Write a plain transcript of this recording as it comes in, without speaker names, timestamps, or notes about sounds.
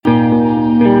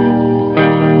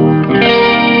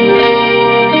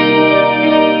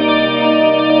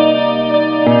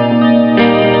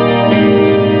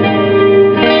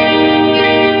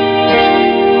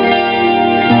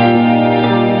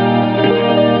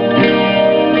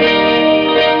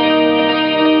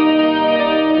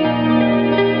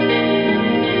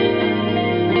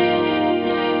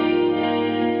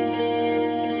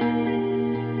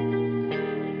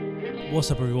What's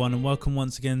up, everyone, and welcome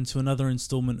once again to another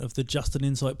instalment of the Just an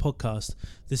Insight podcast.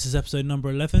 This is episode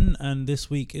number 11, and this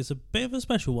week is a bit of a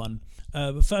special one.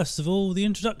 But first of all, the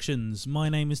introductions. My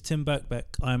name is Tim Birkbeck.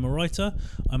 I am a writer.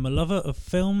 I'm a lover of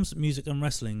films, music and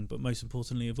wrestling, but most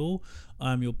importantly of all,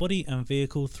 I am your body and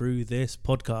vehicle through this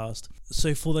podcast.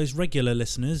 So for those regular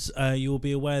listeners, you will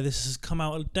be aware this has come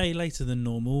out a day later than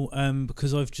normal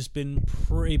because I've just been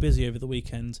pretty busy over the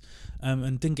weekend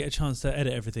and didn't get a chance to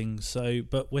edit everything.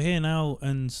 But we're here now,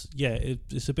 and yeah,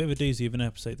 it's a bit of a doozy of an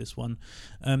episode, this one.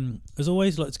 As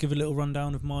always, I'd like to give a little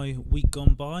rundown of my week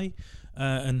gone by.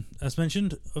 And as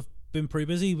mentioned, I've been pretty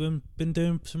busy, been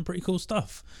doing some pretty cool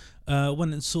stuff.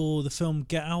 Went and saw the film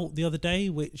Get Out the other day,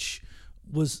 which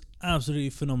was absolutely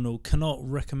phenomenal. Cannot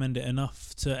recommend it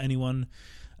enough to anyone.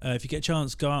 If you get a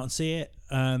chance, go out and see it.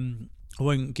 I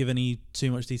won't give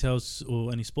too much details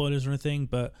or any spoilers or anything,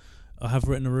 but I have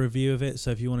written a review of it, so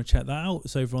if you want to check that out,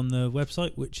 it's over on the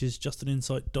website, which is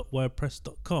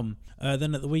justaninsight.wordpress.com.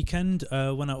 Then at the weekend,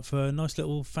 went out for a nice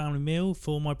little family meal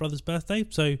for my brother's birthday,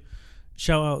 so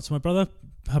shout out to my brother,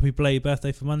 happy belated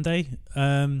birthday for Monday.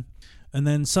 And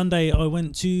then Sunday I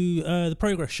went to the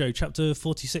Progress show, chapter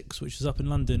 46, which is up in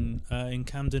London, in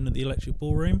Camden at the Electric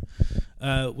Ballroom,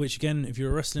 which again, if you're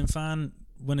a wrestling fan,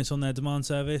 when it's on their demand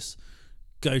service,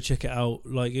 go check it out.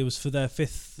 Like, it was for their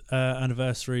 5th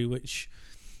anniversary, which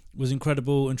was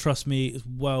incredible, and trust me, it's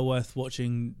well worth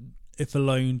watching, if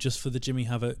alone just for the Jimmy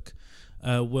Havoc,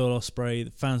 Will Ospreay, the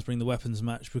fans bring the weapons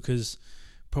match, because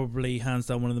probably hands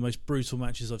down one of the most brutal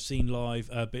matches I've seen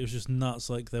live, but it was just nuts.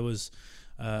 Like, there was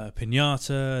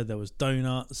pinata, there was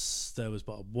donuts, there was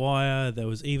barbed wire, there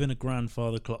was even a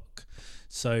grandfather clock.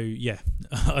 So yeah,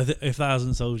 if that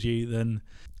hasn't sold you, then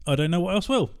I don't know what else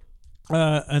will.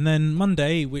 And then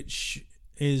Monday, which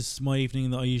is my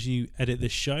evening that I usually edit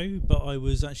this show, but I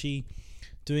was actually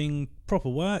doing proper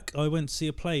work. I went to see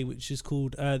a play which is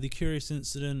called The Curious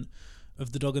Incident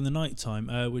of the Dog in the Nighttime,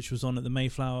 which was on at the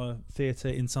Mayflower Theatre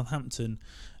in Southampton.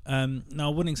 Now, I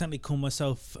wouldn't exactly call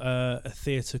myself a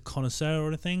theatre connoisseur or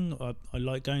anything. I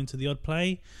like going to the odd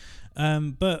play,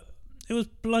 but it was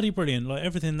bloody brilliant. Like,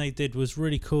 everything they did was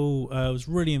really cool. I was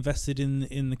really invested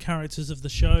in the characters of the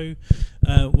show,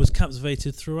 was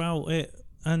captivated throughout it.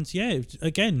 And yeah,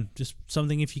 again, just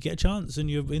something, if you get a chance and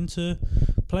you're into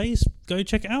plays, go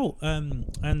check it out.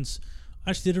 And I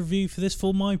actually did a review for this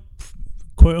for my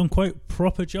quote-unquote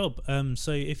proper job.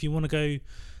 So if you want to go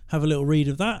have a little read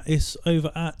of that, it's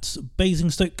over at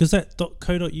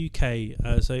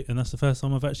basingstokegazette.co.uk. And that's the first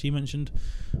time I've actually mentioned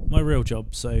my real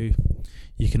job. So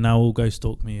you can now all go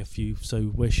stalk me if you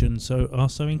so wish and so are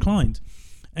so inclined.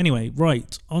 Anyway,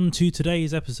 right, on to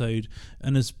today's episode.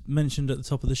 And as mentioned at the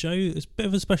top of the show, it's a bit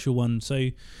of a special one.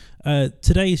 So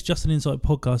today's Just an Insight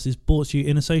podcast is brought to you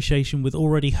in association with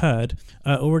Already Heard.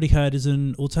 Already Heard is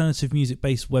an alternative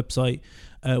music-based website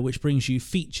which brings you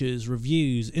features,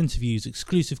 reviews, interviews,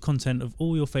 exclusive content of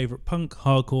all your favourite punk,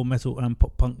 hardcore, metal and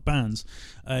pop-punk bands.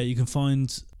 You can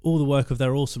find all the work of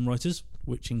their awesome writers,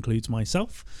 which includes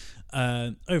myself,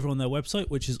 over on their website,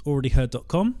 which is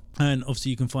alreadyheard.com. And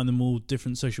obviously you can find them all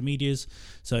different social medias.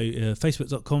 So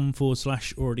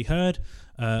facebook.com/alreadyheard.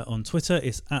 On Twitter,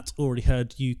 it's at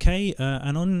alreadyhearduk.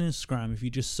 And on Instagram, if you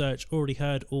just search Already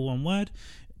Heard, all one word,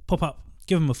 pop up.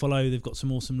 Give them a follow. They've got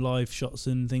some awesome live shots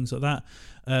and things like that,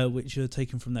 which are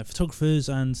taken from their photographers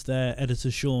and their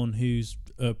editor, Sean, who's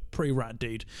a pretty rad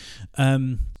dude.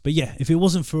 But yeah, if it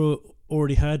wasn't for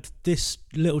Already Heard, this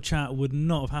little chat would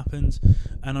not have happened,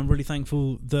 and I'm really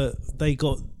thankful that they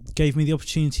gave me the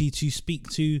opportunity to speak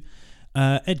to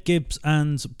Ed Gibbs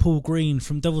and Paul Green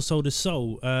from Devil Sold His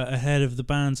Soul ahead of the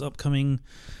band's upcoming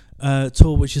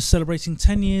tour, which is celebrating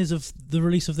 10 years of the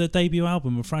release of their debut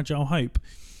album, A Fragile Hope.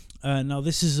 Now,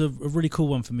 this is a really cool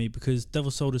one for me because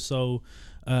Devil Sold His Soul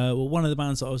were one of the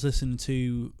bands that I was listening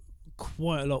to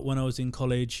quite a lot when I was in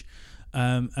college,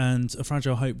 and A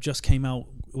Fragile Hope just came out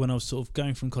when I was sort of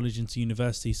going from college into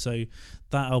university, so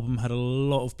that album had a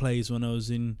lot of plays when I was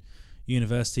in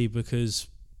university, because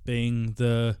being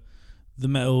the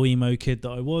metal emo kid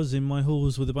that I was in my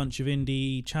halls with a bunch of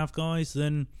indie chav guys,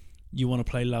 then you want to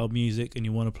play loud music and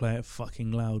you want to play it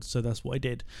fucking loud, so that's what I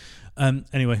did.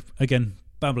 Anyway, again,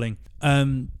 babbling.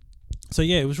 So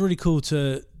yeah, it was really cool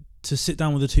to sit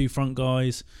down with the two front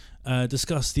guys,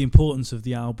 discuss the importance of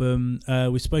the album.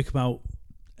 We spoke about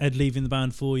Ed leaving the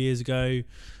band 4 years ago.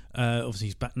 Obviously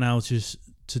he's back now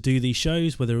to to do these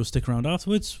shows. Whether he'll stick around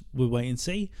afterwards, we'll wait and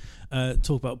see.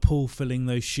 Talk about Paul filling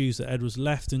those shoes that Ed was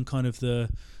left, and kind of the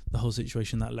whole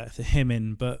situation that left him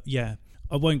in. But yeah,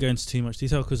 I won't go into too much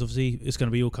detail because obviously it's going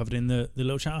to be all covered in the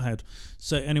little chat I had.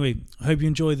 So anyway, I hope you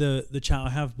enjoy the chat I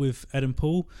have with Ed and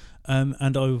Paul,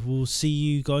 and I will see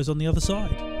you guys on the other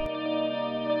side.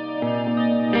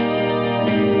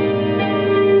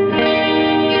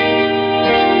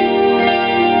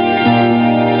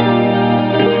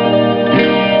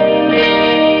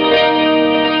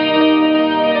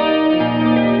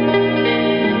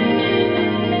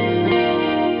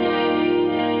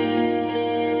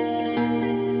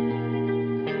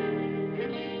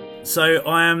 So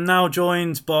I am now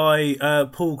joined by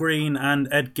Paul Green and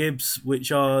Ed Gibbs,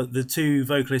 which are the two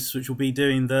vocalists which will be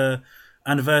doing the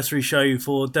anniversary show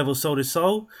for Devil Sold His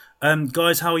Soul.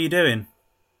 Guys, how are you doing?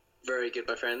 Very good,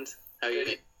 my friend. How are you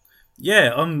doing?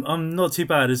 Yeah, I'm not too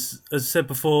bad. As I said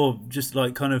before, just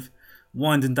like kind of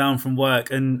winding down from work.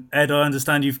 And Ed, I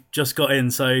understand you've just got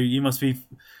in, so you must be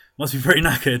pretty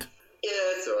knackered. Yeah,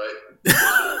 it's all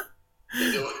right.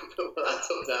 Put my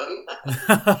laptop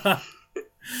down.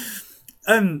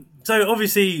 So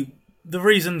obviously the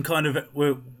reason kind of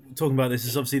we're talking about this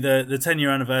is obviously the 10-year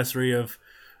anniversary of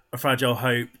A Fragile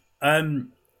Hope.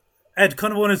 Ed,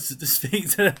 kind of wanted to speak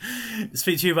to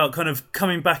you about kind of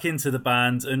coming back into the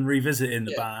band and revisiting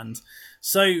the band.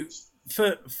 So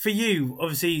for you,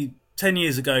 obviously 10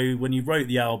 years ago when you wrote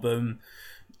the album,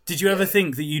 did you ever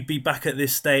think that you'd be back at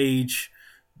this stage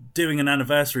doing an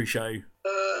anniversary show?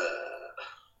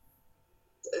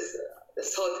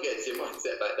 It's hard to get into your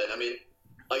mindset back then. I mean,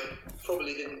 I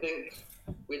probably didn't think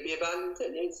we'd be a band in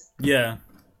 10 years. Yeah.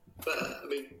 But, I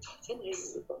mean, 10 years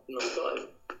is a fucking long time.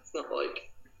 It's not like...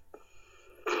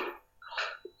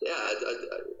 Yeah,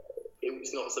 it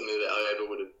was not something that I ever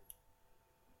would have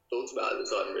thought about at the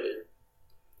time, really.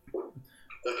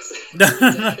 Like I say,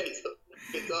 it's a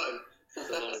good time. It's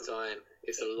a long time.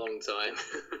 It's a long time.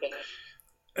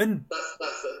 And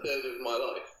that's a third of my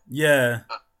life. Yeah.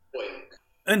 At the point.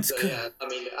 And so, yeah, I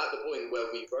mean, at the point where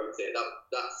we wrote it,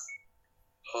 that's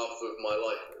half of my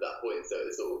life at that point. So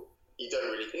it's all, you don't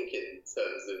really think in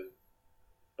terms of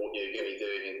what you're going to be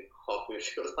doing in half of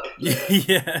your life.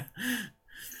 Yeah.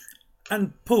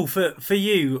 And Paul, for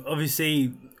you,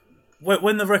 obviously,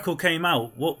 when the record came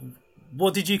out,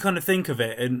 what did you kind of think of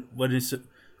it, and what is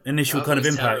initial kind of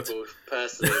impact? Terrible.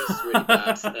 Personally, it was really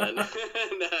bad.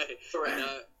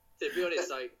 No. To be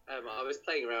honest, I was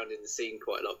playing around in the scene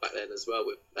quite a lot back then as well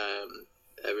with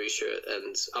Arusha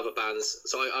and other bands.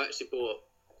 So I actually bought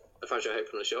A Fragile Hope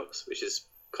from the shops, which is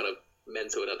kind of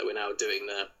mental that we're now doing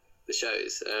the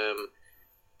shows.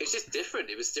 It's just different.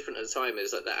 It was different at the time. It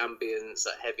was like that ambience,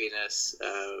 that heaviness.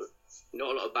 Not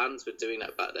a lot of bands were doing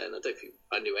that back then. I don't think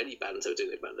I knew any bands that were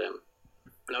doing it back then.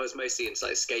 And I was mostly into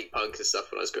like skate punk and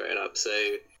stuff when I was growing up. So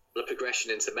the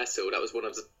progression into metal, that was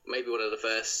maybe one of the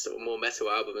first sort of more metal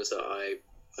albums that I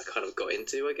kind of got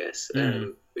into, I guess,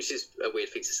 which is a weird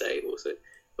thing to say also,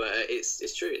 but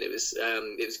it's true. And it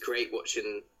was great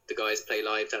watching the guys play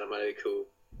live down at my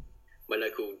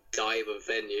local diver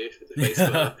venue, the Face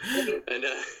Club. And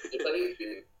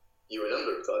you were a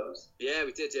number of times. Yeah,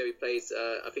 we did. Yeah, we played.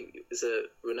 I think it was a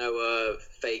Renoa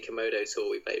Faye Komodo tour.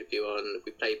 We played with you on.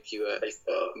 We played with you at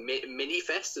Mini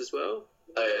Fest as well.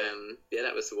 Yeah,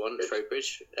 that was the one,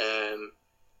 Trowbridge.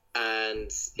 And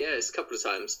yeah, it's a couple of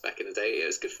times back in the day. It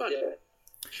was good fun.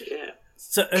 Yeah.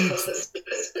 So, and it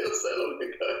feels so long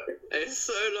ago. It's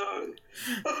so long.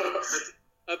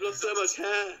 I've lost so much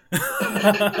hair.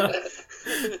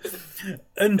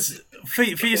 And for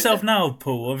yourself now,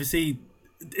 Paul, obviously,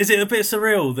 is it a bit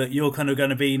surreal that you're kind of going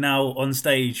to be now on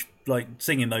stage, like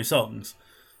singing those songs?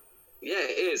 Yeah,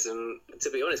 it is. And to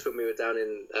be honest, when we were down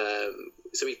in,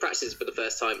 so we practiced for the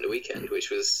first time in the weekend, it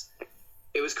was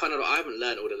kind of, I haven't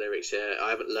learned all the lyrics yet. I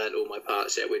haven't learned all my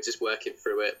parts yet. We're just working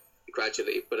through it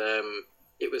gradually. But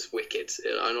it was wicked.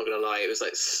 I'm not going to lie. It was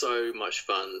like so much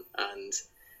fun. And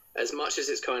as much as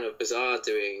it's kind of bizarre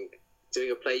doing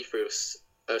a playthrough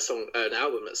of an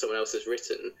album that someone else has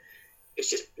written, it's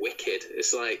just wicked.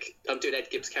 It's like I'm doing Ed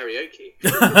Gibbs karaoke.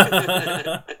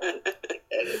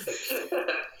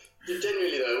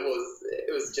 Genuinely though,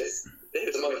 it was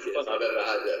the most fun I've ever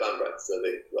had at band practice, I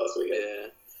think, last weekend. Yeah,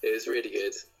 it was really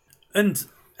good. And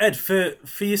Ed,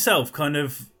 for yourself, kind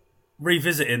of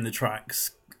revisiting the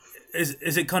tracks,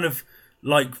 is it kind of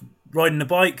like riding a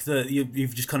bike that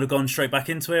you've just kind of gone straight back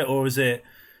into it, or is it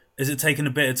taking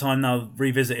a bit of time now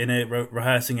revisiting it,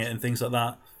 rehearsing it, and things like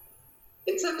that?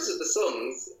 In terms of the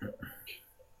songs,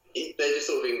 they're just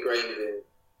sort of ingrained in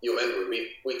your memory.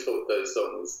 We taught those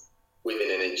songs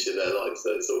within an inch of their lives,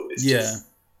 so it's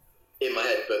in my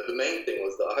head. But the main thing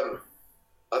was that I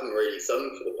haven't really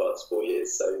sung for the past 4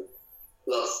 years. So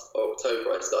last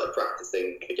October I started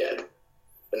practicing again,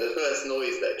 and the first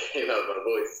noise that came out of my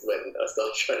voice when I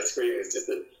started trying to scream was just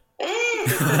a.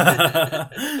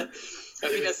 I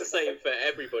think that's the same for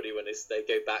everybody when they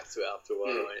go back to it after a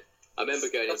while, right? I remember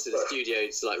going into the studio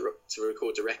to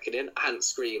record a reckoning. I hadn't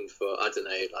screamed for, I don't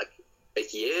know, like a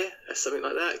year or something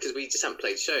like that, because we just hadn't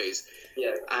played shows.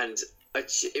 Yeah. And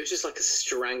it was just like a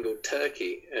strangled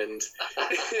turkey, and yeah,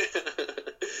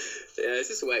 it's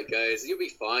just the way it goes. You'll be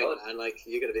fine, man. Like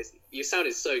you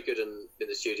sounded so good in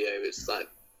the studio. It's like,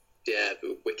 yeah,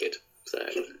 wicked. So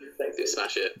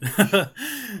smash it.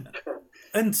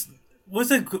 And was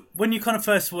there, when you kind of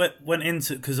first went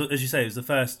into, because as you say, it was the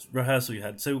first rehearsal you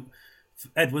had. So,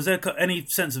 Ed, was there any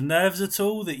sense of nerves at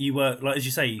all that you were, like, as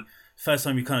you say, first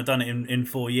time you kind of done it in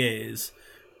 4 years?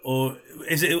 Or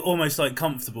is it almost like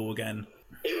comfortable again?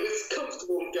 It was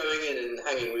comfortable going in and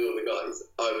hanging with all the guys.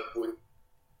 I would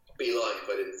be lying if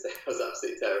I didn't say I was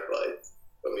absolutely terrified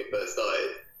when we first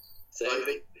started. So I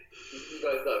think you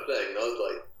guys started playing, and I was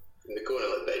like in the corner,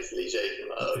 like basically shaking,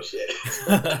 like, oh shit.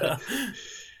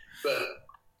 But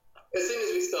as soon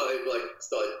as we started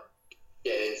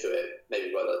getting into it, maybe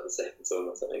by like the second song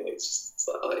or something, it's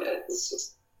like, oh yeah, it's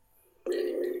just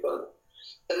really, really fun.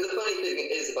 And the funny thing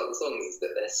is about the songs is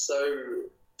that they're so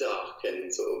dark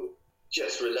and sort of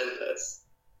just relentless.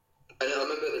 And I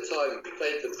remember at the time we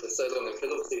played them for so long, because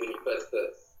obviously when you first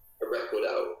put a record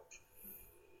out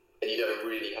and you don't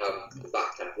really have the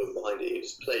back catalogue behind it, you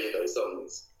just play those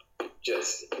songs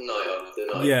just night after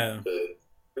night. Yeah.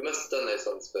 We must have done those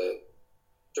songs for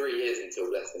 3 years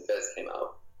until Less Than Curse came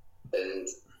out. And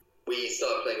we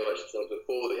started playing a bunch of songs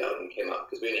before the album came out,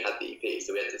 because we only had the EP,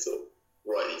 so we had to sort of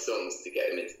write these songs to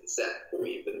get them into the set before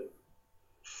we even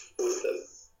recorded them.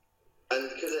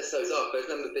 And because they're so dark, I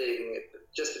remember being,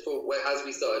 just before, as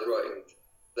we started writing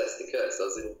Less Than Curse,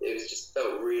 it was just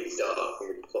felt really dark and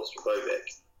really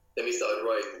claustrophobic. Then we started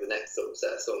writing the next sort of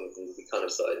set of songs, and we kind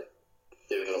of started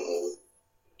doing a lot more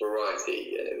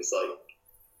variety, and it was like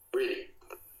really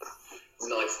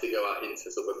nice to go out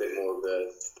into sort of a bit more of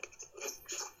a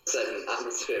pleasant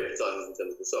atmosphere at times in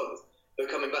terms of the songs. But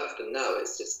coming back to them now,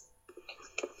 it's just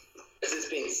because it's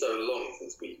been so long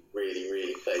since we really,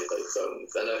 really played those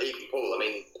songs. And even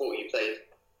Paul, you played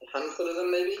a handful of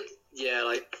them, maybe? Yeah,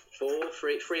 like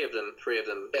three of them.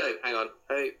 Yeah. Oh, hang on.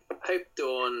 Hope,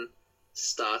 Dawn,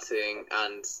 Starting,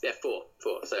 and yeah, four.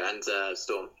 So and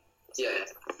Storm. Yeah.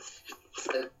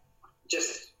 And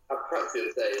just our practice the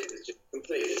other day, it was just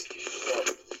completely.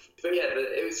 But yeah,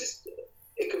 it was just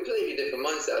a completely different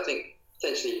mindset. I think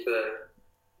potentially for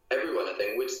everyone. I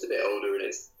think we're just a bit older, and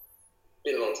it's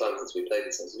been a long time since we played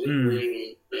this song. So it was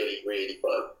really, really, really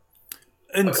fun.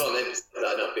 And I can't emphasize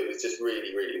that enough. It was just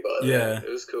really, really fun. Yeah, it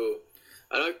was cool.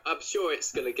 And I'm sure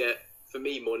it's going to get, for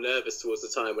me, more nervous towards the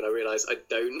time when I realise I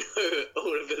don't know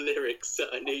all of the lyrics that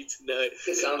I need to know.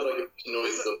 It sounds like a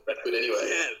noise on the record anyway.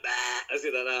 Yeah, I was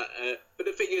like that. But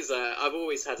the thing is, I've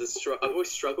always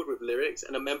struggled with lyrics,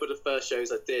 and I remember the first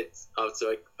shows I did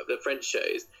after the French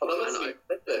shows,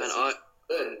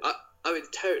 I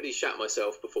would totally shat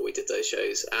myself before we did those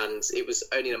shows, and it was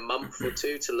only a month or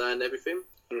two to learn everything,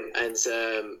 and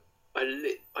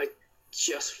I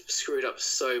just screwed up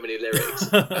so many lyrics.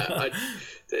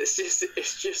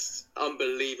 It's just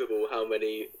unbelievable how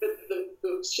many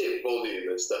the sheer volume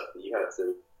of stuff that you had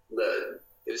to learn.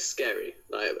 It was scary.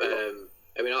 Like,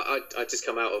 I just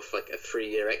come out of like a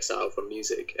 3-year exile from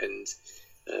music, and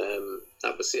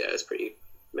that was it was pretty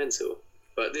mental.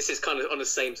 But this is kind of on the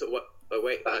same sort of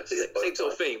same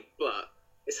sort of theme, but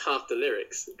it's half the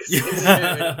lyrics. It's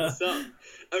the song.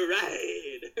 All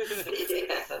right.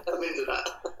 Yeah, I'm into that.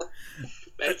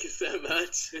 Thank you so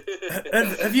much.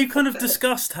 Have you kind of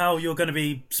discussed how you're going to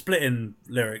be splitting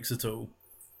lyrics at all?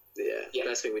 Yeah,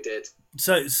 that's thing we did.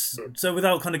 So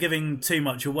without kind of giving too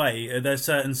much away, are there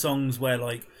certain songs where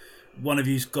like one of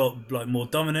you's got like more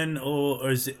dominant, or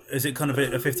is it kind of a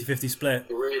 50-50 split?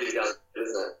 It really does,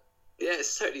 isn't it? Yeah,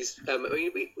 it's totally.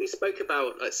 We spoke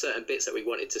about like certain bits that we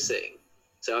wanted to sing.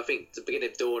 So I think the beginning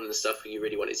of Dawn and stuff you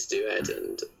really wanted to do, Ed,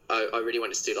 and I really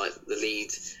wanted to do like the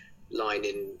lead line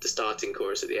in the starting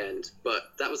chorus at the end.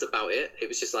 But that was about it. It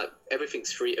was just like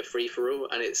everything's a free for all,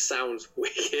 and it sounds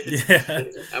wicked. Yeah.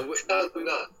 And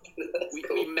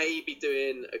we may be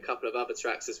doing a couple of other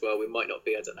tracks as well. We might not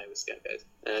be. I don't know. We're scared.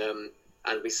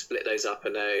 And we split those up,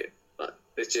 and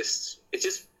it's just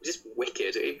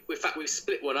wicked. In fact, we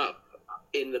split one up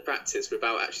in the practice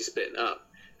without actually splitting up.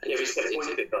 And yeah, we split one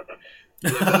up.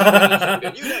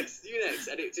 You next,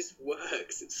 and it just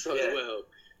works. It's so well.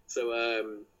 So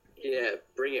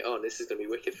bring it on. This is gonna be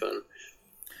wicked fun.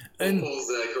 And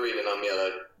Paul's green and I'm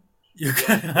yellow. Yeah,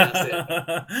 that's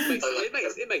it.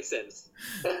 It makes sense.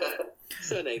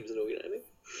 Surnames and all, you know what I mean?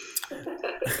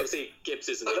 Obviously, Gibbs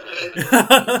isn't.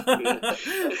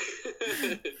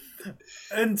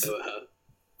 And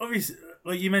obviously,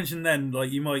 like you mentioned then,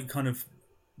 like you might kind of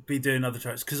be doing other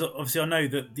tracks, because obviously I know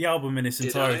that the album in its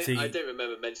entirety. I don't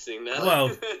remember mentioning that.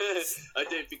 Well, I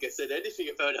don't think I said anything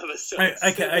about other songs.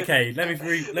 Okay. Let me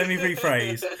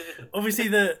rephrase. Obviously,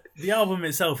 the album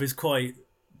itself is quite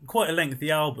a lengthy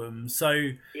album.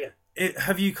 So,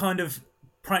 have you kind of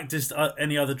practiced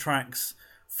any other tracks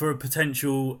for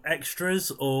potential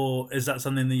extras, or is that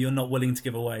something that you're not willing to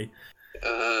give away?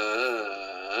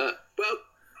 Well,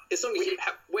 as long as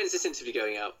when's this interview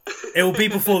going out? It will be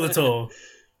before the tour.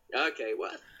 Okay,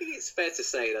 well, I think it's fair to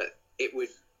say that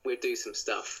we'd do some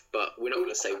stuff, but we're not going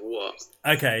to say what.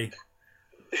 Okay.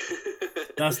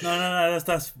 That's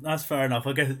fair enough.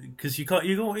 I guess because you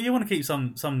want to keep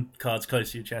some cards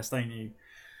close to your chest, don't you?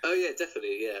 Oh yeah,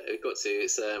 definitely. Yeah, we've got to.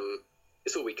 It's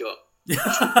all we got. That's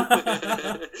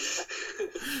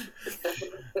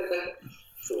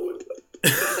all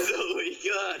we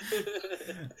got.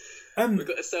 We've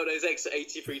got to sell those extra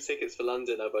 83 tickets for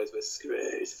London, otherwise we're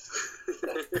screwed.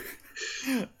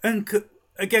 And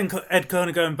again, Ed, kind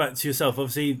of going back to yourself,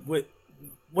 obviously,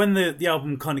 when the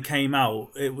album kind of came out,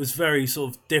 it was very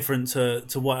sort of different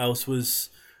to what else was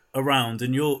around,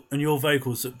 and your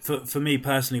vocals, for me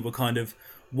personally, were kind of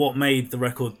what made the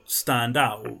record stand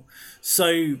out.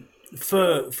 So,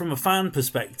 from a fan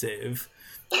perspective,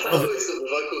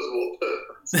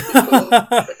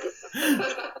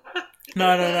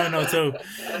 No, not at all.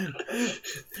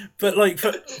 But like,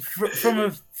 from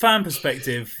a fan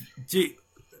perspective, do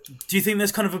you think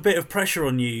there's kind of a bit of pressure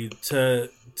on you to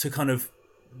kind of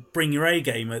bring your A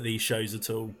game at these shows at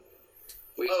all?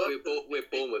 We're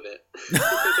born with it.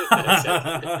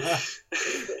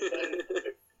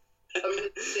 I mean,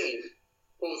 the thing is,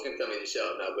 Paul's going to come in and shut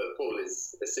up now, but Paul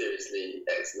is a seriously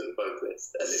excellent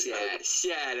vocalist.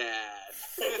 Shut up.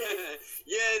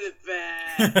 You're the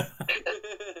best.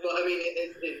 But I mean,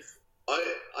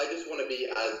 I just want to be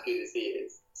as good as he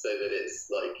is, so that it's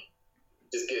like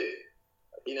just good.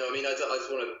 You know, I mean, I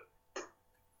just want to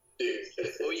do.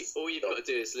 All you've got to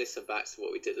do is listen back to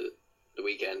what we did at the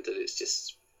weekend, and it's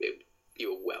just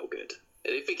you were well good.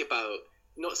 And you think about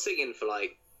not singing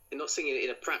in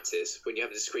a practice when you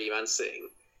have to scream and sing,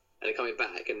 and then coming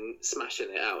back and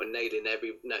smashing it out and nailing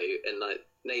every note and like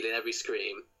nailing every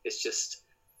scream. It's just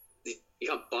you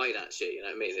can't buy that shit. You know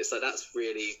what I mean? It's like that's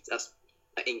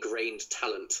ingrained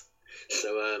talent.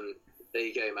 So there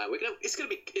you go, man. It's gonna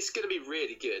be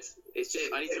really good. It's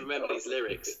just I need to remember these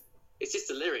lyrics. It's just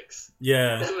the lyrics.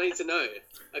 Yeah. That's what I need to know.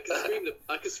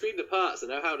 I can scream the parts. I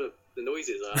know how the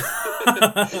noises are.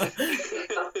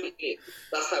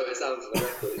 That's how it sounds on the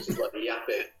record. It's just like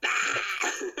yapping.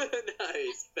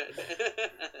 Nice.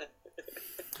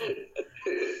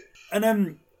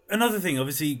 And another thing,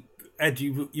 obviously, Ed,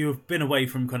 you've been away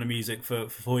from kind of music for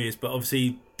 4 years, but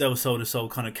obviously Del Sol to Soul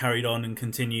kind of carried on and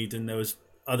continued, and there was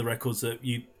other records that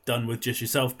you've done with just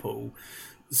yourself, Paul.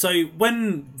 So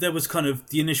when there was kind of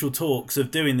the initial talks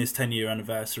of doing this 10-year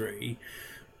anniversary,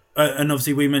 and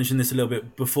obviously we mentioned this a little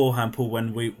bit beforehand, Paul,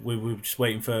 when we were just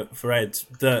waiting for Ed,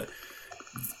 that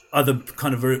other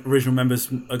kind of original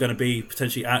members are going to be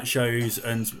potentially at shows,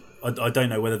 and I don't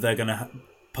know whether they're going to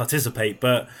participate,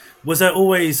 but was there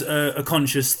always a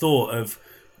conscious thought of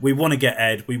we want to get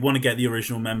Ed, we want to get the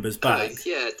original members back?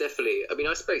 Yeah, definitely. I mean,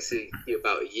 I spoke to you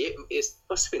about a year. It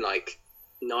must have been like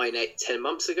 9, 8, 10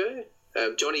 months ago.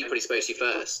 Johnny probably spoke to you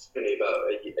first. Really about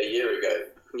a year ago.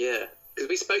 Yeah, because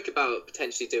we spoke about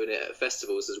potentially doing it at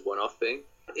festivals as a one-off thing.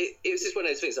 It was just one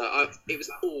of those things. It was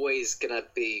always gonna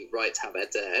be right to have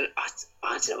Ed there, and I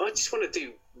don't know. I just want to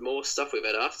do more stuff with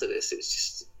Ed after this. It's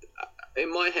just in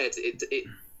my head. It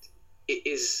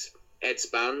is Ed's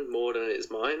band more than it's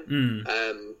mine.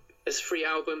 There's 3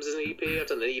 albums as an EP. I've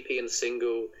done an EP and a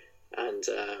single, and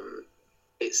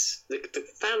it's the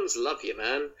fans love you,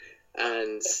 man.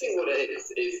 And I think what it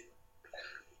is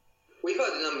we've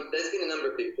had there's been a number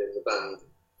of people in the band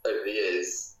over the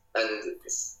years, and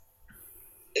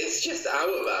it's just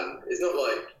our band. It's not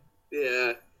like, yeah,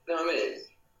 you know what I mean?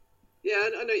 Yeah, I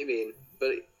know what you mean,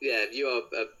 but yeah, you are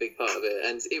a big part of it,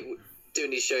 and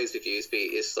doing these shows with you is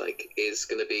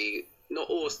going to be not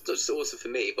just awesome for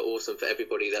me, but awesome for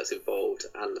everybody that's involved,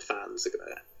 and the fans are going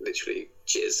to literally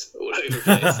jizz all over the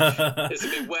place. There's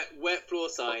going to be wet floor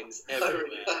signs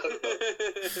everywhere.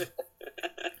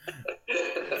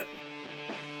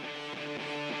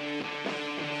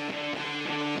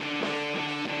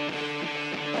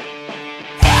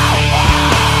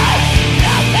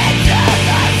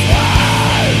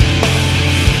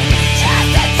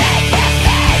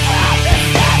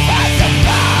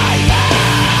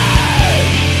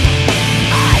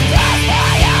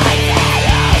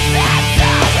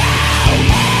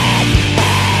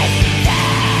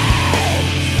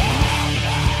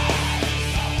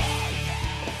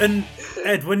 And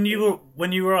Ed, when you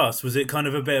were asked, was it kind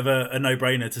of a bit of a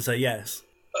no-brainer to say yes?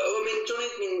 I mean,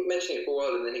 Johnny's been mentioning it for a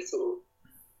while, and then he sort of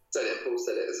said it, and Paul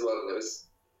said it as well. And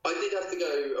I did have to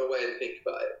go away and think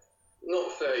about it,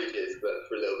 not for ages, but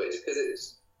for a little bit, just because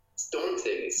it's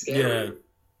daunting, it's scary. Yeah.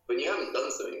 When you haven't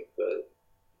done something for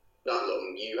that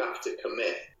long, you have to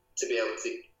commit to be able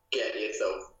to get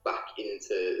yourself back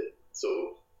into sort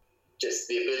of just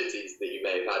the abilities that you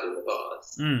may have had in the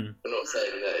past. I'm not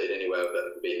saying that in any way I've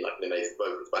ever been like an amazing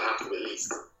vocalist, but I have to at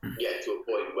least get to a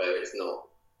point where it's not.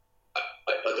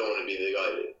 I don't want to be the guy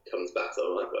that comes back to,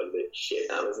 oh my god, this shit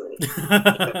now, isn't it?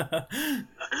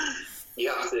 you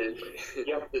have to,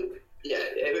 yeah,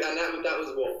 and that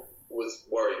was what was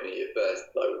worrying me at first.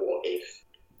 Like, what if?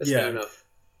 That's fair enough.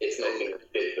 It's not going to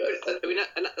be good. I mean,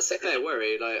 and that's a fair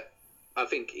worry. Like, I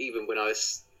think even when I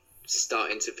was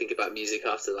starting to think about music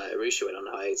after like Arusha went on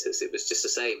hiatus, it was just the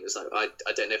same. It's like I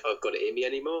don't know if I've got it in me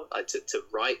anymore. To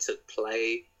write, to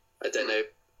play. I don't know.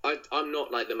 I'm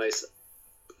not like the most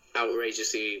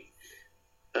outrageously,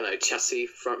 I don't know, chatty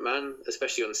frontman,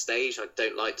 especially on stage. I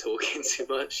don't like talking too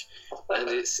much, and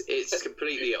it's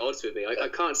completely at odds with me. I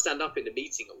can't stand up in a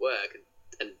meeting at work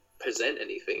and present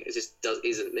anything. It just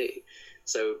isn't me.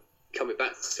 So coming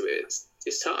back to it,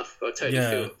 it's tough. I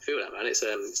totally feel that, man. It's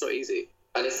not easy.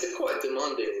 And it's quite a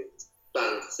demanding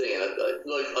band to sing. I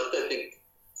don't think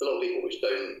there's a lot of people which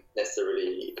don't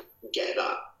necessarily get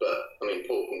that. But I mean,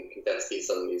 Paul can contest he's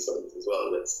sung these songs as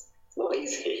well. It's not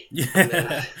easy.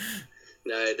 Yeah.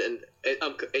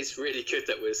 It's really good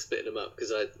that we're splitting them up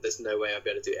because there's no way I'd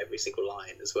be able to do every single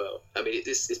line as well. I mean,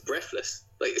 it's breathless.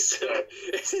 Like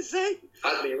it's insane.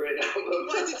 Hadley written album.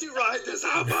 Why did you write this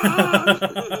album?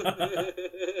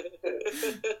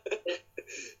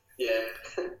 Yeah,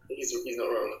 he's not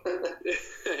wrong.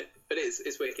 But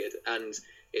it's wicked, and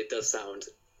it does sound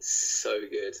so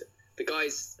good. The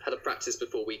guys had a practice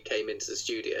before we came into the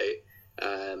studio,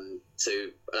 so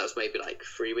that was maybe like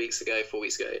 4 weeks ago,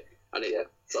 and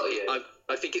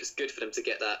I think it's good for them to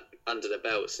get that under their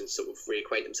belts and sort of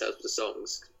reacquaint themselves with the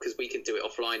songs, because we can do it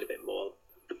offline a bit more,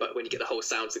 but when you get the whole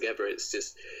sound together, it's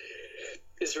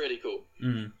really cool.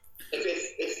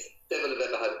 If Devil have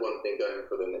ever had one thing going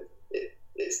for them,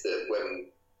 it's that when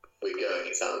we're going,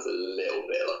 it sounds a little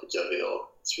bit like a juggernaut.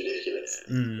 It's ridiculous.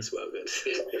 It's well good. It's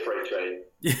like a freight train.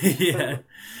 Yeah.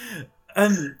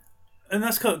 And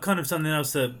that's kind of something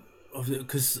else that,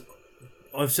 because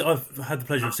I've had the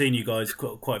pleasure of seeing you guys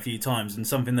quite a few times, and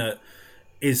something that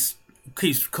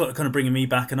keeps kind of bringing me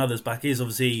back and others back is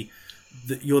obviously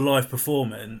your live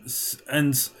performance.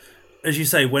 And as you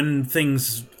say, when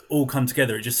things all come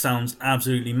together, it just sounds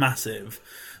absolutely massive.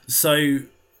 So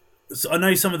I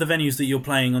know some of the venues that you're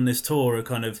playing on this tour are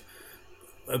kind of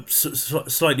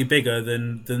slightly bigger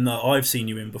than that I've seen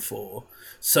you in before.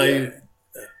 So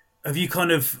have you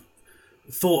kind of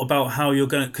thought about how you're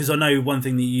going to... Because I know one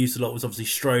thing that you used a lot was obviously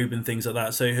strobe and things like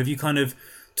that. So have you kind of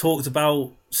talked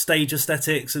about stage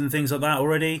aesthetics and things like that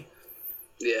already?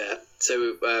 Yeah.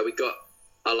 So we got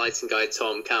our lighting guy,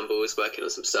 Tom Campbell, is working on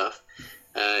some stuff.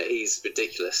 He's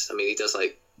ridiculous. I mean, he does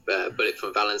like Bullet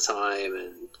from Valentine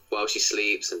and While She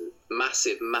Sleeps and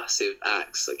massive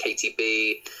acts like KTB.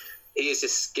 He is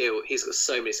just skilled. He's got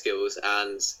so many skills,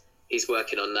 and he's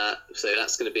working on that. So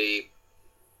that's going to be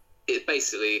it.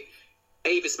 Basically,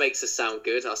 Avis makes us sound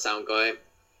good. Our sound guy.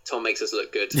 Tom makes us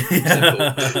look good.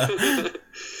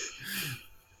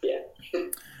 Yeah.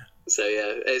 So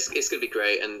yeah, it's going to be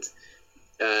great, and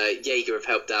Jaeger have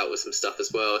helped out with some stuff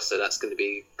as well. So that's going to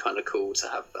be kind of cool to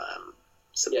have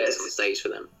some bits on stage for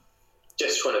them.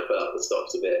 Just trying to put up the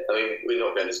stops a bit. I mean, we're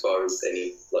not going as far as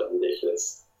any like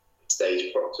ridiculous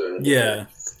stage props or anything. Yeah.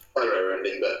 Or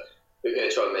anything, but we're going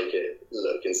to try and make it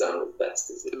look and sound the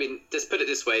best. I mean, just put it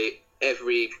this way: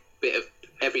 every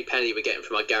penny we're getting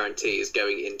from our guarantee is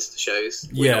going into the shows.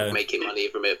 We're not making money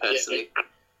from it personally. Yeah.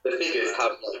 The figures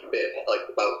have like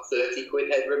about 30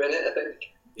 quid headroom in it, I think.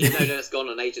 No, it's gone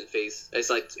on agent fees. It's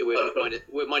like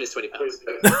we're minus £20.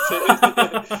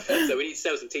 So we need to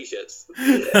sell some t-shirts.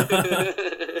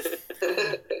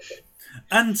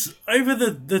 And over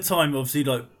the time, obviously,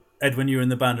 like Ed, when you were in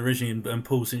the band originally, and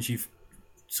Paul, since you've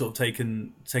sort of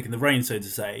taken the reins, so to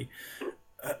say,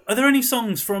 are there any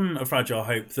songs from A Fragile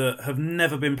Hope that have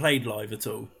never been played live at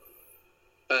all?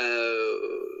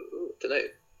 Don't know.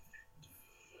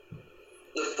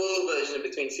 The full version of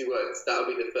Between Two Words, that'll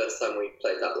be the first time we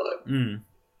played that live.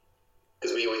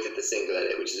 Because we always did the single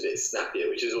edit, which is a bit snappier,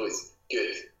 which is always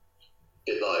good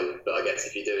live. But I guess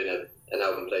if you're doing an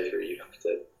album playthrough, you can't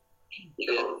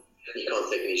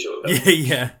take any shortcuts.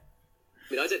 Yeah.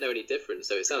 I mean, I don't know any different,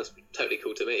 so it sounds totally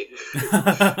cool to me.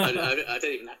 I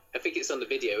don't even. I think it's on the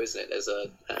video, isn't it? There's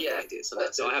a idea, so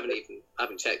I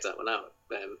haven't checked that one out.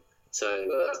 So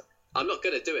I'm not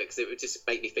going to do it because it would just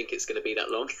make me think it's going to be that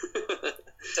long.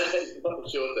 I'm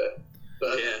sure that.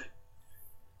 But yeah.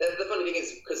 The funny thing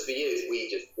is, because for years we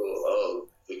just thought, oh,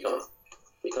 we can't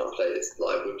play this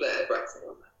live. We play it at practice.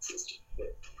 It's just a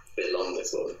bit long,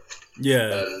 this one.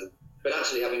 Yeah. But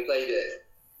actually, having played it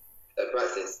at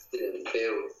practice, didn't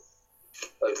feel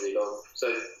overly long. So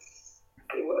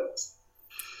it works.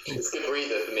 It's a good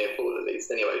breather for me and Paul, at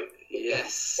least. Anyway.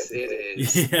 Yes, it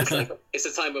is. Yeah. It's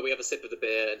a time where we have a sip of the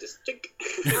beer and just drink.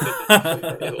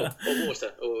 or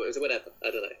water, or whatever.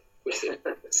 I don't know. We'll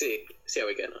see how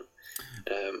we're getting on.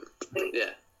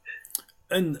 Yeah.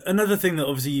 And another thing that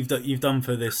obviously you've done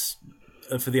for this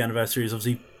for the anniversary is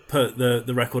obviously put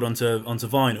the record onto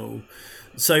vinyl.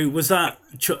 So was that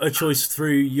a choice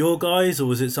through your guys, or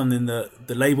was it something that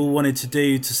the label wanted to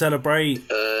do to celebrate?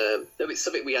 It's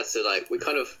something we had to we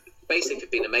kind of basically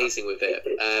been amazing with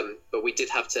it, but we did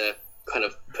have to kind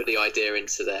of put the idea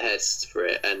into their heads for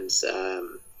it, and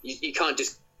you can't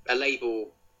just, a label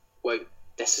won't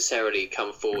necessarily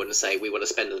come forward and say we want to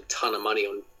spend a ton of money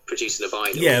on producing a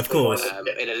vinyl. Yeah, of course.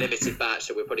 In a limited batch,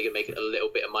 so we're probably going to make a little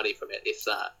bit of money from it, if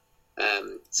that.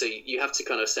 So you have to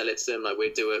kind of sell it to them. Like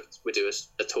we do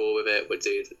a tour with it. We'll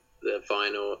do the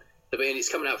vinyl. I mean, it's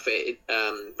coming out for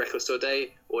Record Store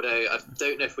Day. Although I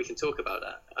don't know if we can talk about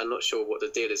that. I'm not sure what the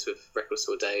deal is with Record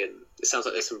Store Day, and it sounds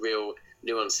like there's some real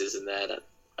nuances in there that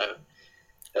a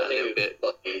little bit.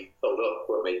 Sold off,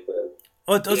 weren't we?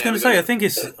 I was going to say, I think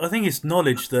it's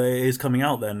knowledge that it is coming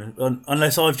out then,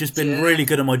 unless I've just been really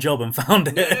good at my job and found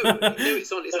it. No,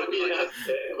 it's on. But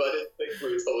I don't think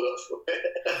we were told off for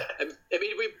it. I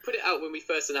mean, we put it out when we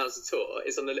first announced the tour.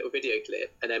 It's on the little video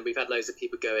clip, and then we've had loads of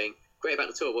people going, "Great about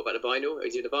the tour. What about the vinyl? Are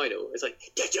you doing the vinyl?" It's like,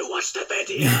 "Did you watch the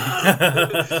video?"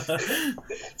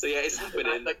 So yeah, it's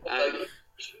happening. You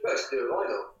should actually do a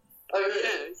vinyl.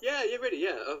 Oh yeah, really,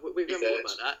 yeah. We've done more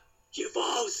about that. You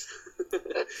balls.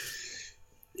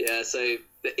 Yeah, so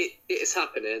it is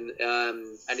happening,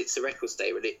 and it's a Record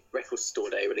Store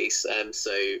Day release.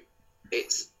 So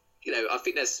it's, I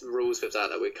think there's some rules with that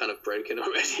we're kind of broken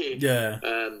already. Yeah.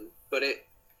 But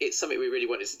it's something we really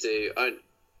wanted to do.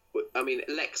 I mean,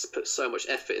 Lex put so much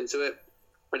effort into it.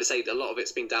 I'd say a lot of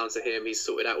it's been down to him. He's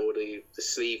sorted out all the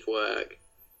sleeve work.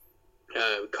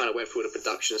 Kind of went through all the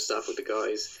production stuff with the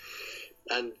guys.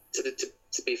 And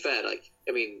to be fair,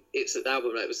 it's an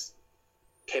album that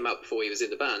came out before he was in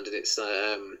the band, and it's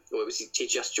he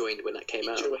just joined when that came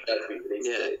out.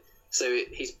 Yeah, so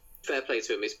he's fair play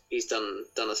to him. He's done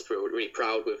us really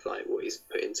proud with what he's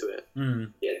put into it.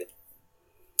 Mm. Yeah.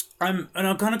 And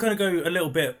I'm kind of going to go a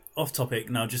little bit off topic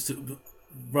now,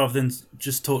 rather than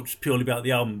just talk purely about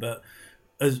the album, but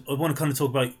I want to kind of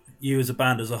talk about you as a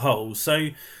band as a whole. So,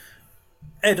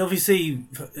 Ed, obviously,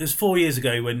 it was 4 years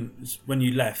ago when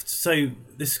you left. So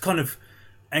this is kind of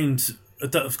aimed a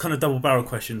kind of double barrel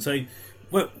question. So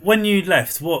when you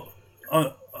left,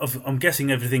 I'm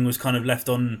guessing everything was kind of left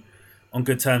on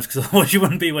good terms, because otherwise you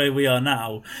wouldn't be where we are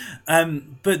now.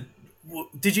 But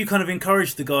did you kind of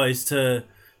encourage the guys to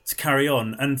carry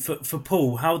on? And for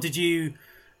Paul, how did you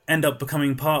end up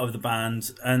becoming part of the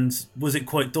band? And was it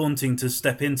quite daunting to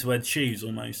step into Ed's shoes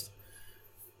almost?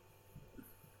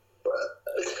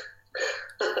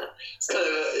 It's kind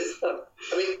of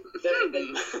there have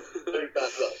been very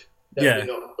bad luck.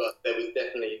 Definitely not, but there was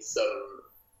definitely some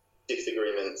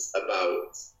disagreements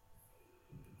about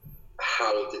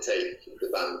how to take the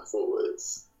band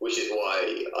forwards, which is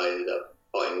why I ended up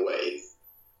buying Wave,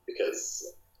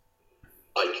 because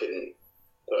I couldn't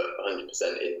put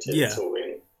 100% into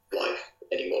touring life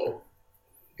anymore.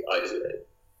 I was,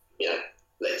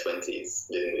 late 20s,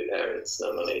 living with parents,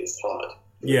 no money, it's hard.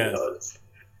 Yeah. Hard.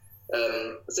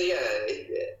 So yeah,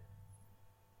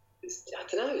 I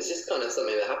don't know. It's just kind of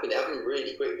something that happened. It happened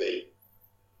really quickly.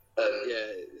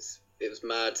 It was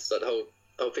mad. So the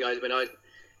whole thing.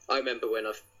 I remember when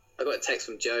I got a text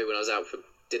from Joe when I was out for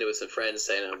dinner with some friends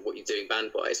saying, "What are you doing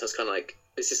band wise?" I was kind of like,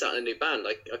 "This is starting a new band."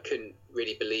 Like I couldn't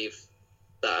really believe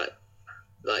that.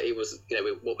 Like it was,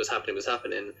 what was happening was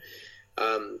happening.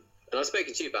 And I've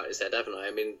spoken to you about this, Ed, haven't I?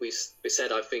 I mean, we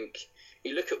said, I think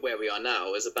you look at where we are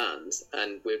now as a band,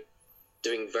 and we're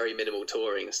doing very minimal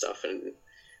touring and stuff, and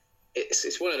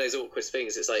it's one of those awkward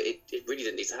things. It's like it really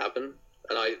didn't need to happen,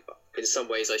 and in some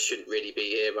ways I shouldn't really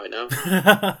be here right now.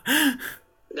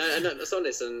 no, that's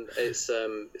honest, and that's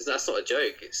not a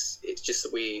joke. It's just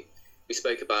that we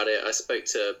spoke about it. I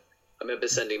remember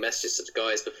sending messages to the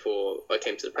guys before I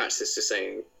came to the practice, just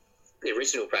saying, the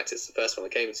original practice, the first one I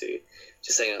came to,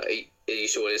 just saying, are you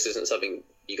sure this isn't something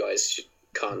you guys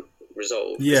can't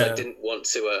resolve. 'Cause Yeah. I didn't want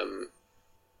to.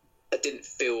 It didn't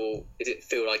feel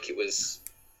like it was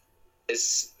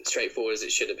as straightforward as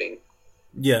it should have been.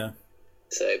 Yeah.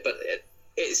 So, but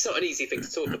it's not an easy thing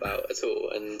to talk about at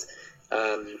all. And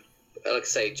like I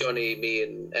say, Johnny, me,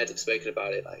 and Ed have spoken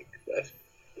about it. Like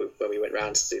when we went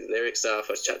round to do the lyric stuff,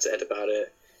 I was chatting to Ed about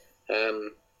it.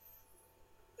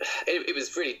 It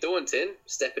was really daunting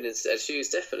stepping into Ed's shoes.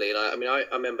 Definitely. Like, I mean, I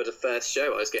remember the first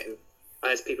show I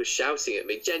had people shouting at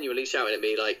me, genuinely shouting at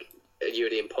me, like, "You're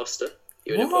the imposter.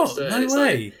 You're an What? imposter." No And it's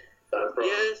way.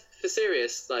 yeah, for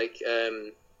serious. Like,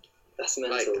 That's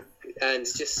mental. like, and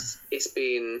just it's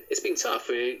been tough.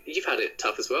 I mean, you've had it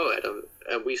tough as well, Ed,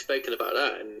 and we've spoken about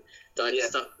that. And like,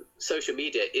 social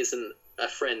media isn't a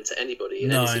friend to anybody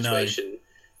in any situation.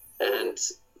 And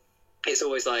it's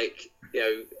always like,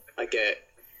 I get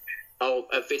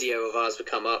a video of ours would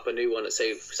come up, a new one that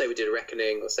say we did a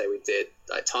Reckoning, or say we did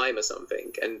like Time or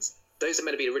something, and those are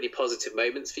meant to be really positive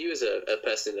moments for you as a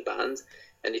person in the band.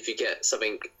 And if you get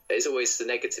something, it's always the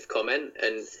negative comment.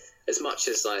 And as much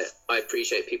as I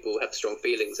appreciate people have strong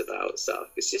feelings about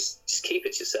stuff, it's just keep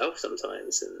it to yourself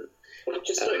sometimes. And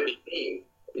just don't be mean.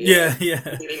 Yeah.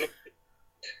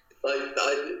 Like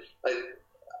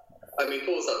I mean,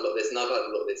 Paul's had a lot of this, and I've had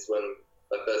a lot of this when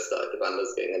I first started the band. I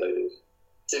was getting a load of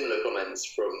similar comments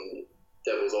from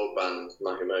Devil's old band,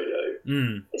 Makimoto.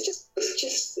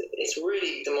 It's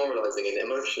really demoralising and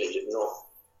emotionally just not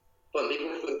fun.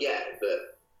 People forget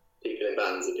that people in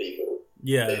bands are people.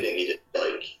 Yeah. They think you're just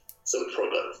like some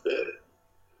product that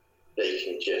they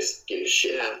can just give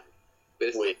shit at.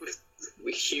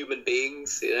 We're human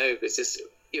beings, It's just,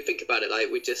 you think about it, like,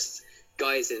 we're just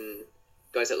guys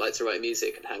that like to write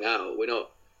music and hang out. We're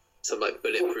not some like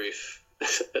bulletproof.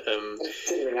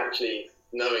 Considering actually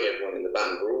knowing everyone in the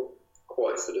band, we're all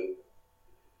quite sort of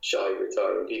shy,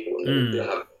 retiring people, and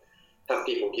to have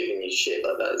people giving you shit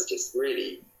like that is just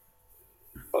really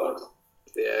hard.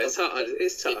 Yeah, it's hard.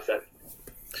 It's tough. I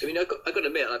mean, I got to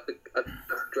admit, I've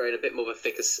grown a bit more of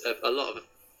a lot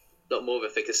more of a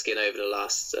thicker skin over the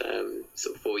last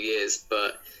sort of 4 years.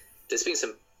 But there's been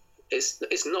some.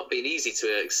 It's not been easy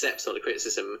to accept some of the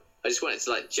criticism. I just wanted to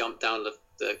like jump down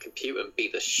the computer and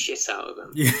beat the shit out of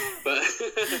them. Yeah.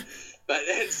 But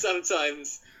then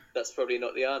sometimes that's probably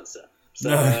not the answer. So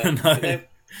No.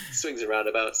 Swings and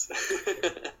roundabouts.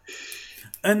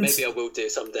 And maybe I will do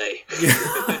someday.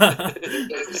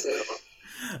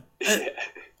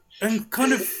 And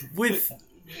kind of with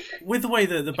the way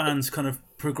that the band's kind of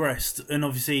progressed, and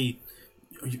obviously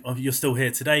you're still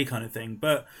here today kind of thing,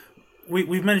 but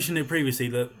we've mentioned it previously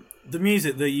that the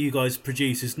music that you guys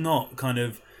produce is not kind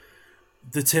of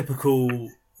the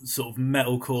typical sort of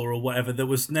metalcore or whatever that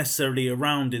was necessarily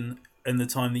around in the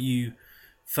time that you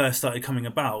first started coming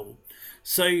about.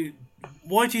 So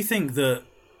why do you think that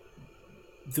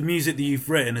the music that you've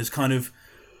written has kind of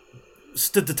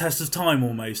stood the test of time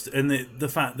almost, and the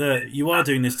fact that you are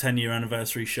doing this 10-year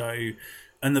anniversary show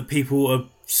and that people are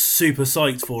super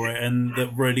psyched for it, and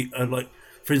that really are like,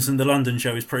 for instance, the London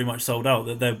show is pretty much sold out,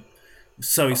 that they're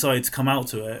so excited to come out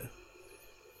to it?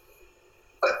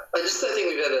 I just don't think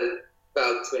we've ever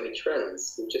bowed to any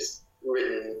trends. We've just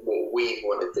written what we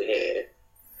wanted to hear.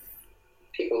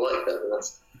 People like that, and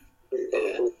that's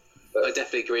really cool. I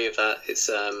definitely agree with that.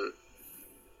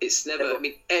 It's never. I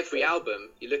mean, every album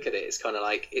you look at it, it's kind of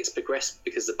like it's progressed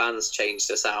because the band's changed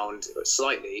their sound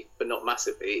slightly, but not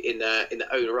massively in their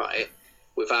own right.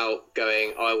 Without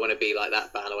going, I want to be like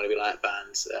that band. I want to be like that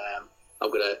band.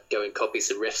 I'm gonna go and copy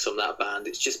some riffs from that band.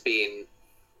 It's just been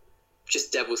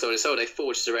Devil's Soul and Soul. They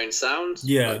forged their own sound.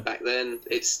 Yeah. Like back then,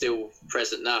 it's still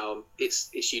present now. It's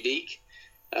unique.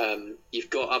 You've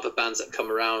got other bands that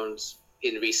come around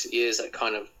in recent years that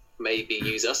kind of maybe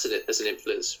use us as an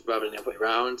influence rather than the other way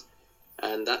around,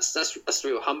 and that's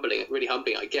really humbling,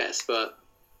 I guess. But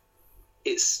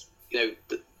it's they've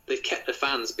kept the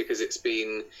fans because it's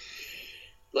been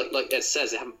like Ed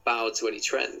says, they haven't bowed to any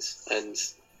trends, and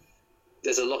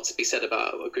there's a lot to be said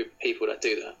about a group of people that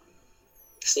do that.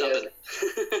 Stubborn.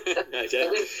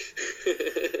 Yeah. I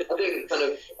think kind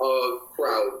of our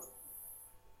crowd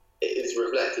is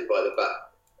reflected by the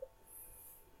fact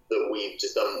that we've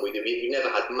just done. We've never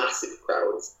had massive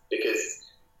crowds, because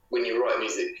when you write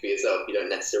music for yourself, you don't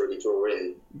necessarily draw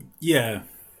in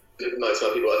most of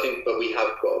our people. I think, but we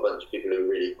have got a bunch of people who are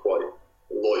really quite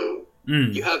loyal.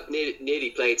 You have nearly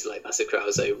played to like massive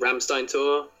crowds. So Rammstein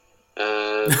tour.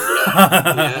 Cancelled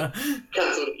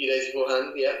a few days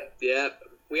beforehand. Yeah.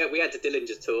 We had the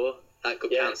Dillinger tour that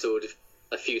got cancelled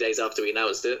a few days after we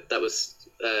announced it. That was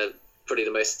probably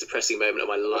the most depressing moment of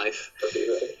my life.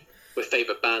 With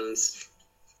favourite bands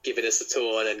giving us a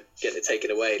tour and then getting it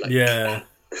taken away.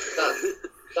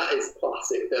 that is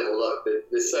classic devil luck.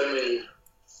 There's so many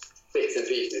bits and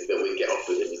pieces that we get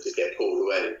offered and you just get pulled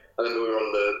away. I remember we were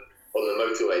on the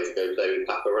motorway to go play with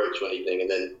Papa Roach one evening, and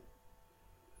then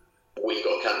we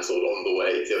got cancelled on the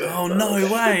way to it. Oh, no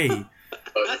way!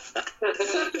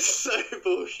 So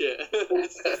bullshit.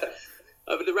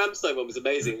 But the Rammstein one was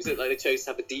amazing. It was like they chose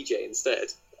to have a DJ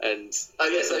instead, and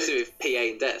especially with PA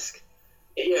and desk.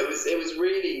 Yeah, it was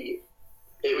really.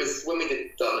 It was when we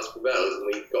did Darkness Prevails, and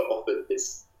we got offered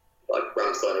this like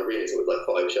Rammstein arena, so it was like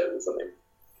 5 shows or something.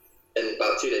 And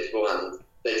about 2 days beforehand,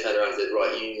 they turned around and said,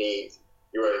 "Right, you need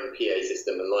your own PA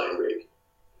system and lighting rig."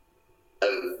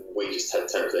 And we just had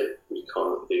to turn and say, "We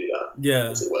can't do that." Yeah.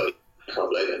 I said, "Well, I can't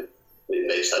blame them.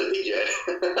 They just had a DJ."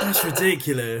 That's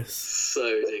ridiculous. So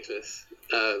ridiculous.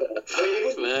 I mean, it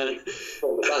was man.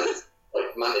 From the band,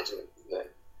 like management, isn't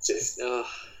it? Just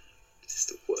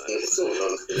the worst. it's all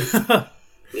nonsense.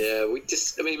 Yeah, we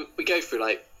go through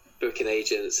like booking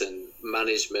agents and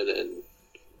management and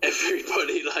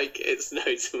everybody like it's no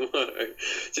tomorrow,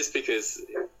 just because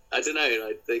I don't know,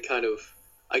 like they kind of,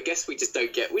 I guess we just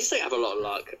don't have a lot of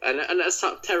luck, and that's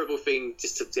a terrible thing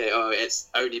just to say. Oh, it's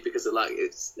only because of luck.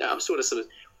 I'm sort of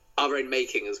our own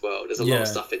making as well. There's a lot of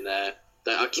stuff in there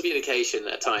that our communication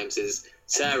at times is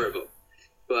terrible,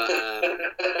 but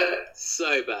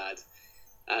so bad.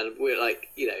 And we're like,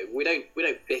 we don't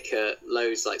bicker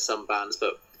loads like some bands,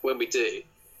 but when we do,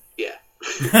 yeah,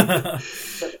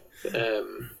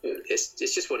 it's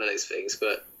just one of those things.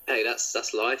 But hey,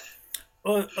 that's life.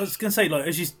 Well, I was going to say, like,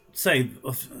 as you say,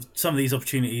 of some of these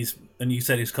opportunities, and you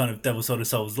said it's kind of Devil Sold His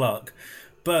Soul's luck,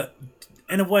 but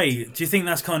in a way, do you think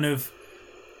that's kind of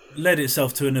led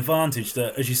itself to an advantage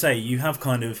that, as you say, you have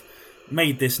kind of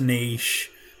made this niche,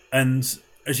 and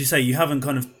as you say, you haven't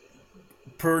kind of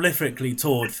prolifically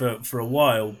toured for a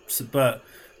while, but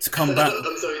to come back...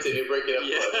 I'm sorry to break it up.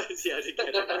 Yeah, I didn't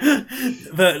get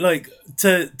it. But like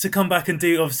to come back and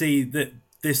do obviously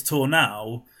this tour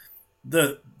now,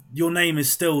 that your name is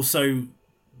still so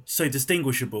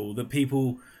distinguishable that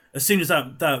people, as soon as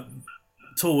that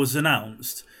tour was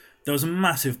announced, there was a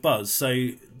massive buzz. So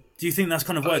do you think that's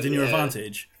kind of worked in your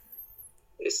advantage?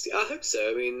 I hope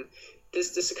so. I mean,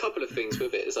 there's a couple of things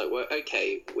with it. It's like, well,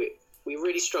 okay, we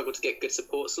really struggle to get good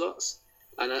support slots,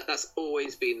 and that's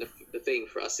always been the thing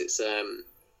for us. It's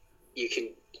you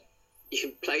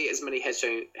can play as many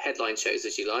headline shows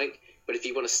as you like, but if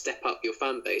you want to step up your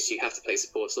fan base, you have to play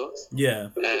support slots. Yeah.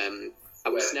 And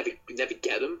we just never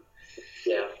get them.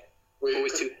 Yeah. We're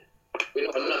always too. We're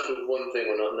not enough of one thing,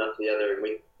 we're not enough of the other, and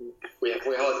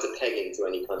we're hard to peg into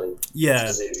any kind of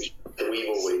specific. We've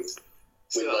always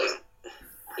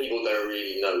people don't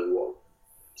really know what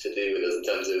to do with us in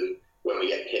terms of when we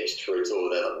get pitched for a tour.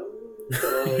 They're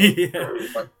like,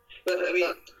 But I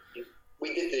mean,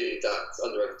 we did do that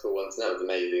Underoath tour once, and that was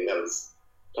amazing. That was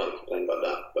can't complain about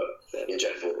that, but in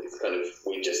general, it's kind of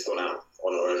we've just gone out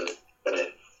on our own, and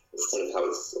it's kind of how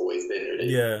it's always been, really.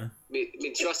 Yeah. I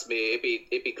mean, trust me,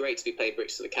 it'd be great to be playing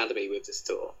Brixton Academy with this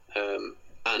tour. And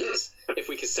if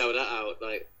we could sell that out,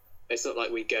 like, it's not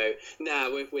like we go,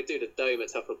 we're doing a dome at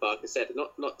Tufnell Park instead.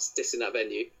 Not dissing that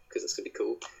venue, because that's gonna be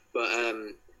cool. But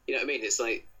you know what I mean? It's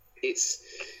like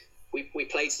we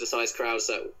play to the size crowds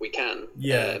that we can.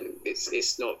 Yeah.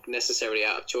 It's not necessarily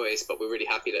out of choice, but we're really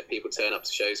happy that people turn up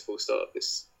to shows. Full stop.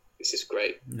 It's just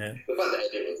great. Yeah. The fact that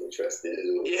everyone's interested is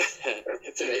all. Yeah.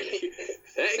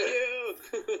 Thank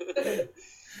you.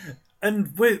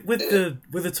 And with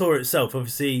the tour itself,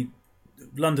 obviously,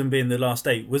 London being the last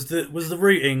date, was the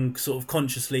routing sort of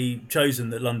consciously chosen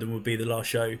that London would be the last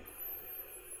show?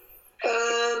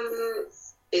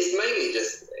 It's mainly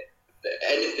just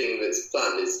anything that's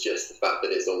planned is just the fact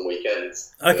that it's on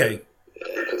weekends. Okay.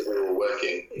 Because we're all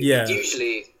working. Yeah.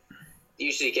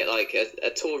 Usually get like a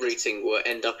tour routing will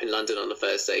end up in London on the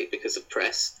Thursday because of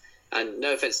press. And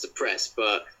no offense to press,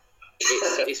 but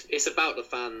it's about the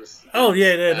fans. Oh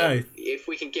yeah, no. If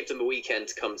we can give them a weekend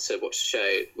to come to watch the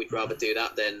show, we'd rather do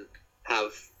that than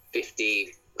have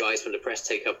 50 guys from the press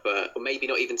take up, or maybe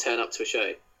not even turn up to a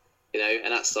show. You know,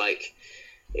 and that's like,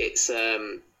 it's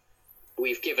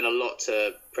we've given a lot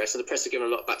to press, and the press have given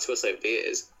a lot back to us over the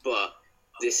years. But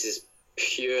this is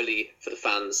purely for the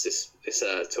fans. This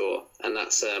tour, and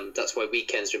that's why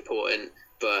weekends are important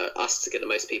for us to get the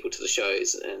most people to the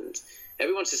shows, and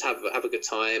everyone just have a good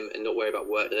time and not worry about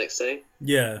work the next day.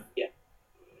 Yeah. Yeah.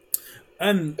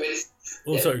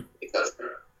 Sorry. Exactly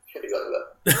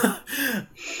that.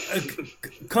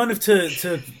 Kind of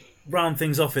to round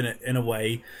things off in a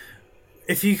way,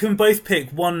 if you can both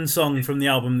pick one song from the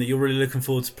album that you're really looking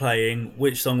forward to playing,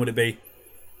 which song would it be?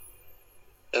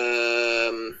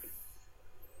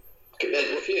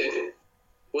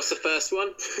 What's the first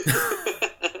one? For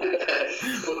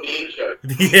the intro.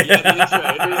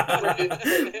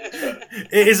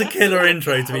 It is a killer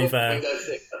intro, to be I fair. think that's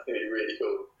it. That's going to be really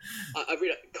cool. I really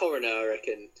like Coroner, I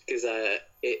reckon, because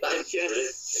it's That's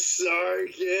just so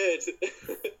good.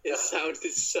 It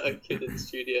sounded so good in the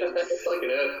studio. It's like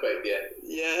an earthquake, yeah.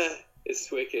 Yeah,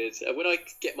 it's wicked. And when I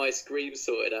get my scream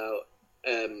sorted out,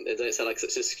 it don't sound like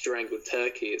such a strangled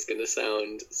turkey, it's going to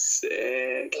sound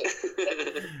sick.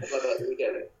 Like that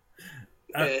again.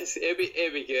 Yes, it'd be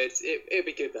good. It'd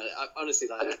be good, man. I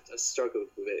struggled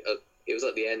with it. It was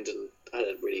at the end, and I had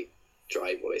a really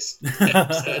dry voice.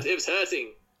 It was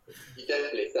hurting. You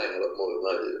definitely sang a lot more than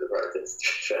I did with the practice.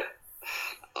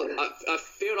 I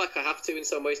feel like I have to in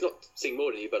some ways, not sing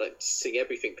more than you, but I sing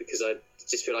everything because I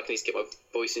just feel like I need to get my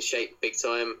voice in shape big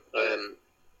time.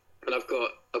 And I've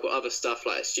got other stuff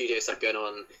like studio stuff going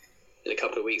on in a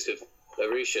couple of weeks with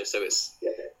Arusha, so it's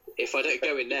if I don't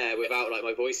go in there without like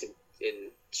my voice in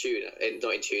tune,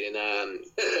 not in tune, and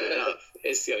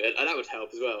it's and that would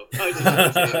help as well. It'd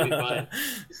be fine.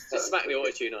 Just smack the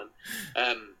auto tune on.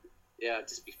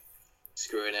 Just be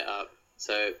screwing it up.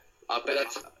 So I bet.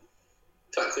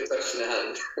 Back to the question at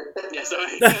hand. Yeah,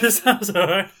 sorry. That sounds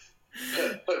alright.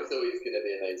 Hope's always going to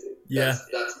be amazing. Yeah.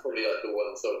 That's probably like the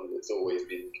one song that's always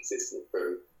been consistent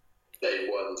from day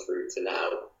one through to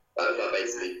now. That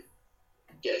basically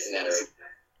gets an error.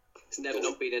 It's never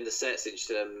not been in the set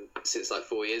since like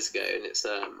 4 years ago, and it's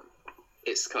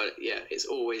kind of it's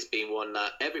always been one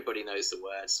that everybody knows the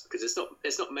words because it's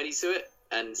not many to it,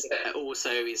 and also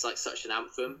it's like such an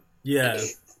anthem. Yeah.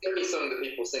 It's the only song that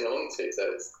people sing along to,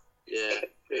 so it's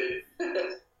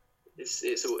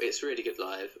it's really good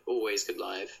live, always good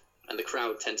live, and the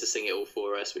crowd tend to sing it all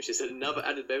for us, which is another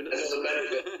added bonus.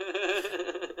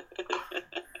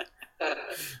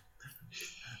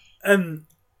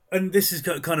 And this is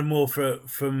kind of more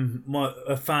from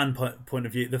a fan point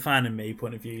of view, the fan in me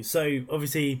point of view. So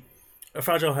obviously, A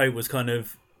Fragile Hope was kind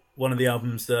of one of the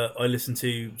albums that I listened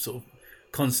to sort of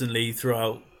constantly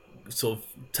throughout sort of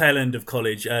tail end of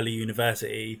college, early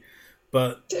university.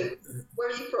 But where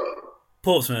are you from?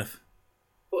 Portsmouth.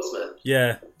 Portsmouth.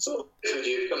 Yeah. So what shows would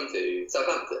you have come to?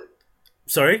 Southampton?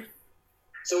 Sorry?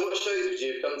 So what shows would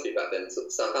you have come to back then?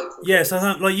 Southampton? Yeah,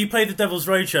 Southampton. Like, you played the Devil's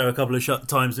Roadshow a couple of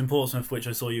times in Portsmouth, which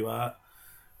I saw you at.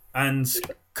 And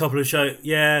a couple of shows...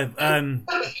 Yeah.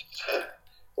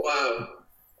 Wow.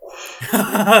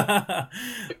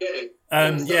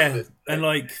 Yeah. And,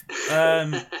 like...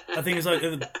 I think it's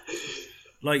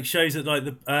like shows at like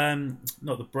the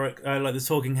not the Brook, like the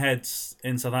Talking Heads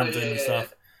in Southampton and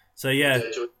stuff. So yeah.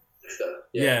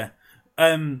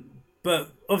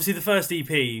 But obviously the first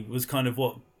EP was kind of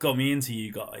what got me into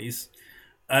you guys.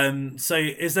 So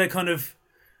is there kind of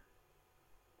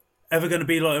ever going to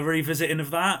be like a revisiting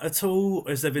of that at all?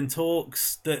 Has there been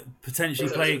talks that potentially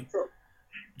play?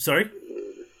 Sorry.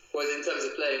 Was in terms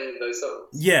of playing those songs?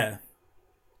 Yeah.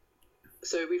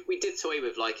 So we did toy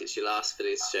with Like It's Your Last for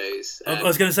these shows. I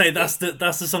was going to say that's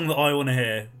the song that I want to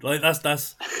hear. Like that's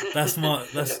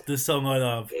the song I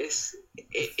love. It's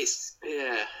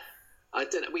yeah. I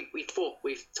don't know.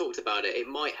 We've talked about it. It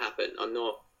might happen.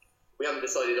 We haven't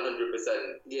decided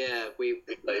 100%. Yeah,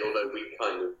 although we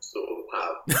kind of sort of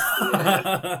have.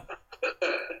 But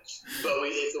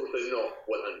it's also not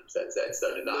 100% set in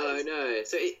stone. No.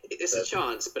 So it's a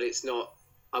chance, but it's not.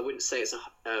 I wouldn't say it's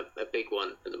a big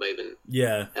one at the moment.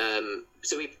 Yeah.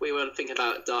 So we were thinking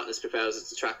about Darkness Prevails as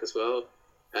the track as well.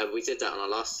 We did that on the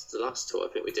last tour, I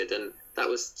think we did, and that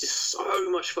was just so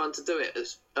much fun to do it.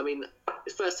 It's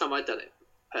the first time I'd done it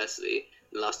personally.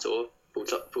 The last tour,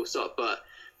 full stop. But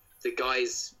the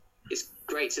guys, it's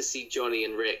great to see Johnny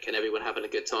and Rick and everyone having a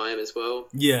good time as well.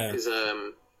 Yeah. Because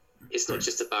it's not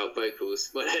just about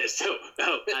vocals. Well, actually,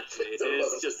 it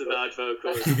is just about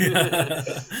vocals.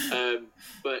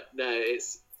 But no,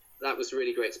 that was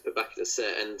really great to put back in the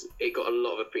set, and it got a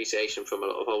lot of appreciation from a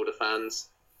lot of older fans.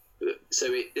 So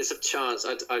there's a chance.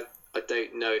 I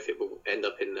don't know if it will end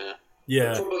up in there.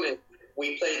 Yeah. The problem is,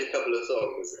 we played a couple of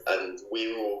songs, and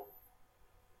we all.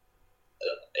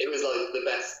 It was like the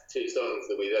best two songs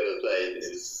that we've ever played.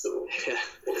 It was sort of,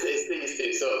 it's these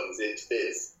two songs. It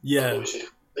is. Yeah.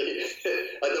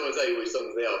 I don't want to tell you which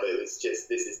songs they are, but it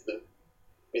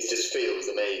just feels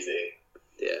amazing.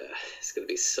 Yeah, it's going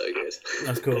to be so good.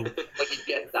 That's cool. Like you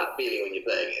get that feeling when you're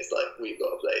playing it. It's like, we've got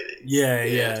to play this.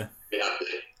 Yeah. Be happy.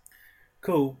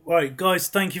 Cool. Right, guys,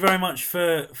 thank you very much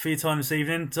for your time this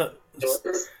evening.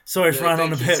 Sorry for running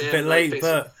on a bit late,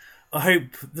 but I hope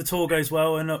the tour goes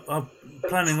well, and I'm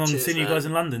planning on seeing you guys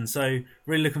in London. So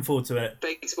really looking forward to it.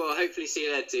 Thanks. Well, hopefully see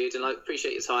you there, dude. And I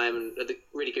appreciate your time and the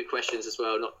really good questions as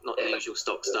well. Not the usual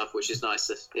stock stuff, which is nice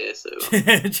to hear. So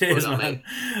cheers, well done, man.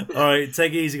 All right,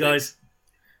 take it easy, guys.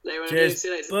 Cheers. See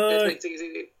you later. Bye. Take it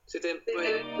easy. See you then.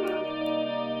 Bye.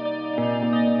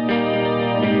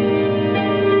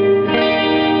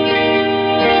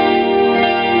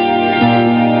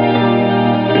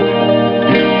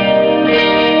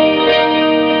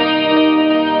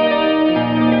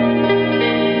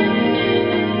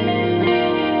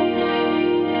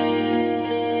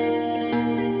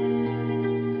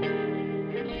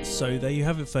 So there you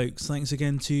have it, folks. Thanks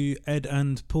again to Ed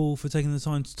and Paul for taking the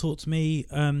time to talk to me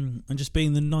and just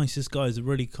being the nicest guys. It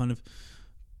really kind of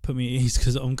put me at ease,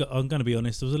 because I'm going to be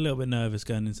honest, I was a little bit nervous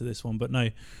going into this one, but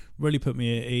no, really put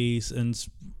me at ease. And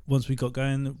once we got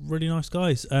going, really nice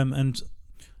guys. And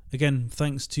again,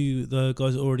 thanks to the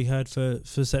guys that already heard for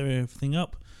setting everything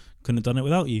up. Couldn't have done it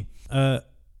without you.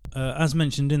 As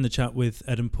mentioned in the chat with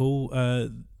Ed and Paul,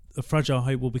 A Fragile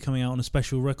Hope will be coming out on a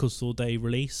special Record Store Day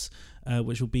release,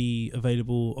 which will be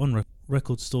available on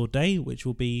Record Store Day, which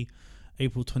will be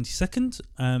April 22nd.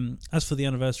 As for the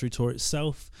anniversary tour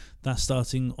itself, that's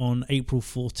starting on April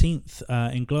 14th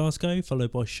in Glasgow,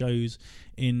 followed by shows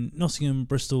in Nottingham,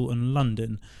 Bristol and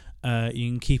London. You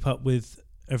can keep up with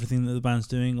everything that the band's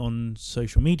doing on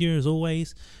social media as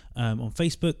always. On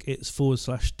Facebook it's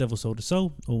 /Devil Soldier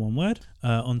Soul, all one word.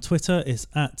 On Twitter it's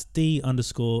at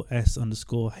 @D_S_H_S,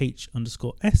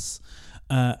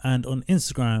 and on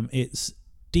Instagram it's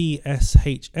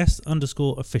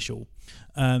DSHS_official.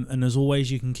 And as always,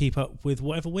 you can keep up with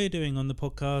whatever we're doing on the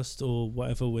podcast or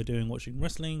whatever we're doing, watching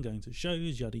wrestling, going to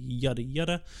shows, yada yada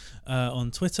yada,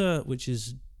 on Twitter, which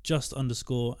is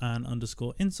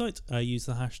just_and_insight. Use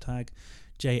the hashtag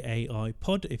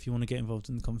JAIPod if you want to get involved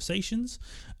in the conversations,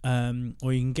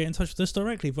 or you can get in touch with us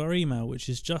directly via email, which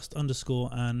is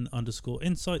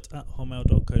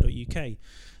just_and_insight@hotmail.co.uk.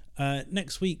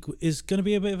 Next week is going to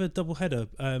be a bit of a double header,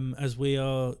 as we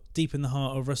are deep in the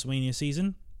heart of WrestleMania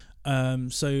season.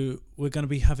 So we're going to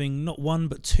be having not one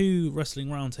but two Wrestling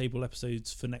Roundtable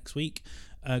episodes for next week.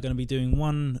 Going to be doing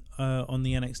one on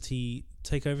the NXT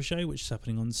Takeover show, which is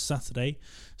happening on Saturday,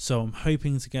 so I'm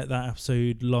hoping to get that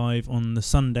episode live on the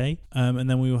Sunday, and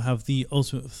then we will have the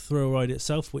Ultimate Thrill Ride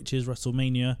itself, which is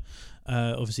WrestleMania.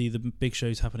 Obviously the big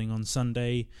show's happening on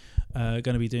Sunday. Going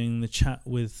to be doing the chat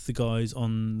with the guys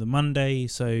on the Monday,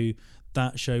 so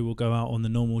that show will go out on the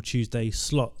normal Tuesday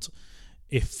slot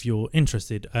if you're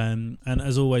interested. And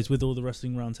as always with all the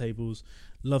Wrestling Roundtables,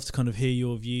 love to kind of hear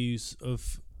your views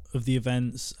of the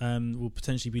events. We'll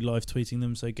potentially be live tweeting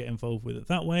them, so get involved with it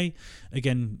that way.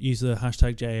 Again, use the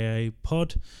hashtag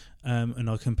JAPod, and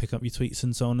I can pick up your tweets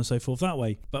and so on and so forth that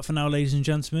way. But for now, ladies and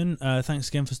gentlemen, thanks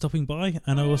again for stopping by,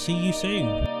 and I will see you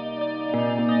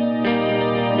soon.